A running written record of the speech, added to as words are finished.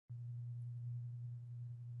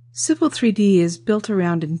Civil 3D is built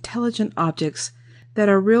around intelligent objects that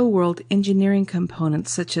are real-world engineering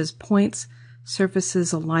components such as points,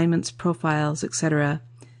 surfaces, alignments, profiles, etc.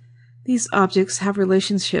 These objects have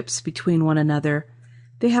relationships between one another.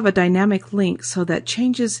 They have a dynamic link so that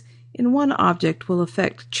changes in one object will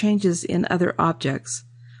affect changes in other objects.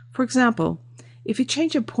 For example, if you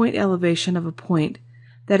change a point elevation of a point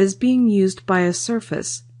that is being used by a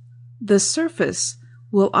surface, the surface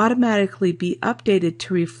will automatically be updated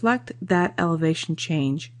to reflect that elevation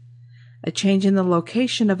change. A change in the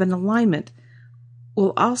location of an alignment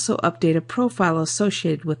will also update a profile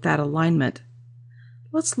associated with that alignment.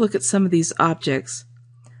 Let's look at some of these objects.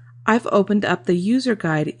 I've opened up the user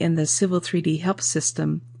guide in the Civil 3D help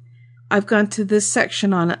system. I've gone to this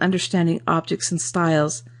section on understanding objects and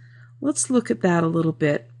styles. Let's look at that a little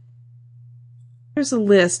bit. Here's a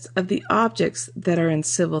list of the objects that are in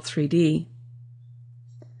Civil 3D.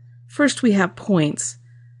 First, we have points.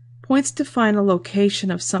 Points define a location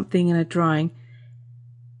of something in a drawing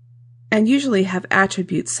and usually have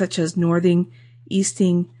attributes such as northing,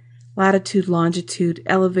 easting, latitude, longitude,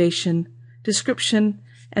 elevation, description,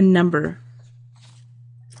 and number.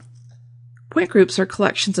 Point groups are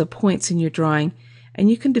collections of points in your drawing, and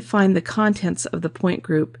you can define the contents of the point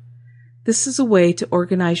group. This is a way to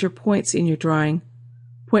organize your points in your drawing.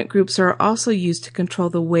 Point groups are also used to control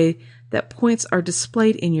the way that points are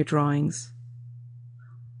displayed in your drawings.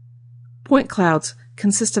 Point clouds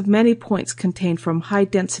consist of many points contained from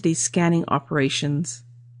high-density scanning operations.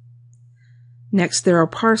 Next, there are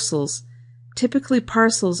parcels. Typically,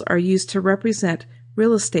 parcels are used to represent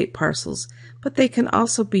real estate parcels, but they can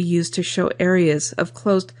also be used to show areas of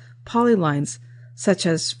closed polylines, such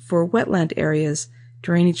as for wetland areas,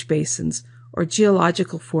 drainage basins, or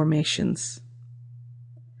geological formations.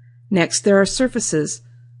 Next, there are surfaces.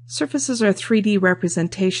 Surfaces are 3D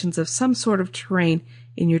representations of some sort of terrain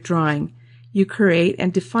in your drawing. You create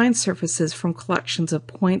and define surfaces from collections of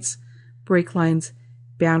points, break lines,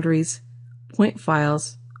 boundaries, point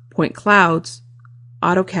files, point clouds,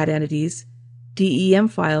 AutoCAD entities, DEM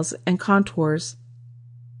files, and contours.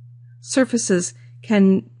 Surfaces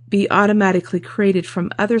can be automatically created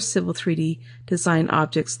from other Civil 3D design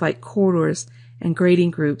objects like corridors and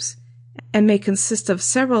grading groups, and may consist of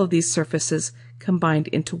several of these surfaces combined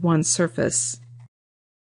into one surface.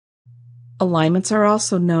 Alignments are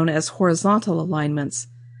also known as horizontal alignments.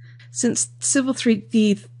 Since Civil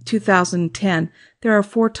 3D 2010, there are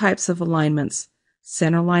 4 types of alignments: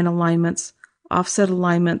 centerline alignments, offset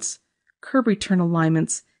alignments, curb return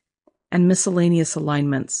alignments, and miscellaneous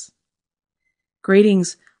alignments.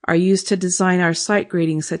 Gradings are used to design our site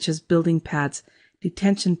gradings such as building pads,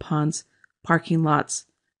 detention ponds, parking lots,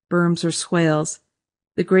 berms or swales.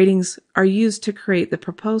 The gradings are used to create the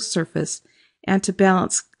proposed surface and to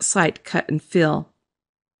balance site cut and fill.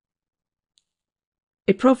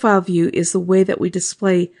 A profile view is the way that we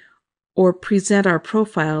display or present our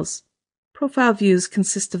profiles. Profile views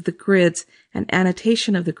consist of the grids and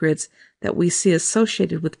annotation of the grids that we see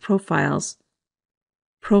associated with profiles.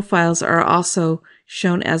 Profiles are also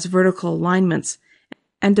shown as vertical alignments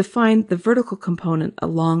and define the vertical component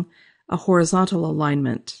along a horizontal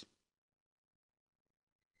alignment.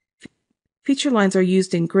 Feature lines are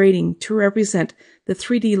used in grading to represent the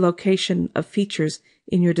 3D location of features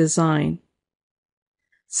in your design.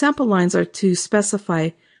 Sample lines are to specify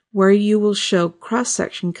where you will show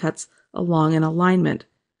cross-section cuts along an alignment.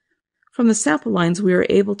 From the sample lines, we are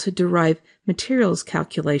able to derive materials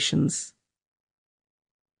calculations.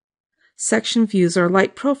 Section views are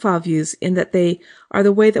like profile views in that they are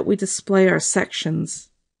the way that we display our sections.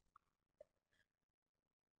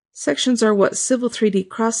 Sections are what Civil 3D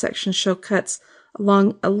cross-sections show cuts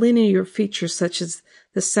along a linear feature such as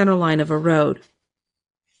the center line of a road.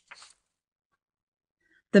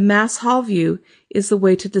 The mass hall view is the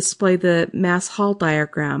way to display the mass hall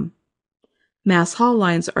diagram. Mass hall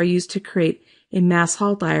lines are used to create a mass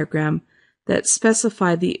hall diagram that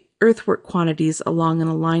specify the earthwork quantities along an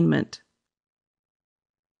alignment.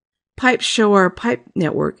 Pipes show our pipe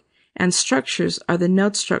network, and structures are the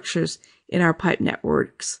node structures in our pipe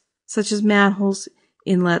networks, such as manholes,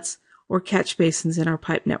 inlets, or catch basins in our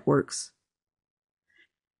pipe networks.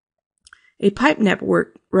 A pipe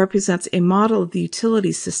network represents a model of the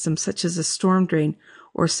utility system, such as a storm drain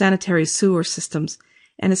or sanitary sewer systems,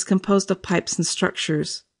 and is composed of pipes and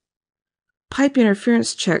structures. Pipe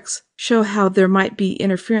interference checks show how there might be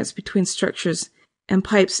interference between structures and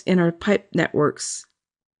pipes in our pipe networks.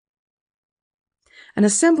 An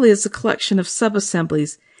assembly is a collection of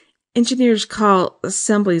sub-assemblies. Engineers call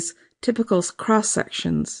assemblies typical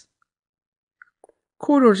cross-sections.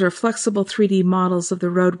 Corridors are flexible 3D models of the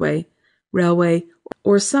roadway, railway,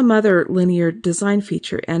 or some other linear design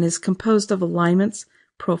feature and is composed of alignments,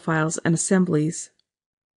 profiles, and assemblies.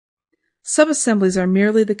 Subassemblies are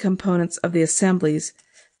merely the components of the assemblies,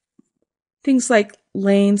 things like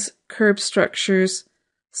lanes, curb structures,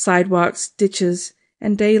 sidewalks, ditches,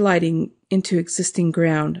 and daylighting into existing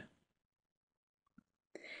ground.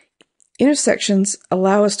 Intersections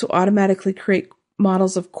allow us to automatically create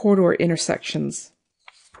models of corridor intersections.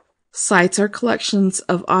 Sites are collections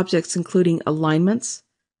of objects including alignments,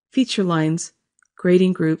 feature lines,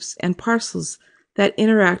 grading groups, and parcels that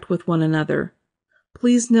interact with one another.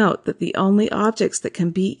 Please note that the only objects that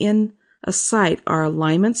can be in a site are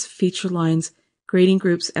alignments, feature lines, grading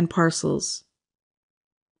groups, and parcels.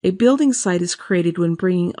 A building site is created when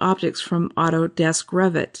bringing objects from Autodesk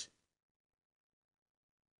Revit.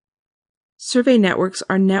 Survey networks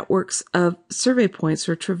are networks of survey points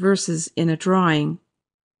or traverses in a drawing.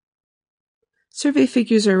 Survey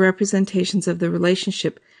figures are representations of the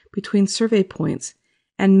relationship between survey points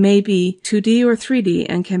and may be 2D or 3D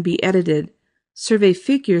and can be edited. Survey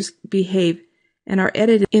figures behave and are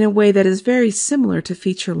edited in a way that is very similar to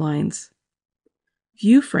feature lines.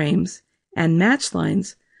 View frames and match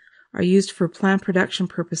lines are used for plan production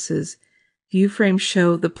purposes. View frames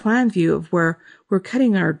show the plan view of where we're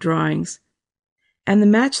cutting our drawings, and the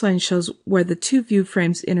match line shows where the two view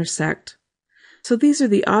frames intersect. So these are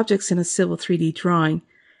the objects in a Civil 3D drawing.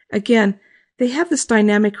 Again, they have this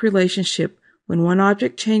dynamic relationship. When one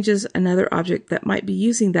object changes, another object that might be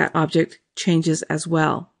using that object changes as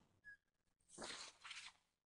well.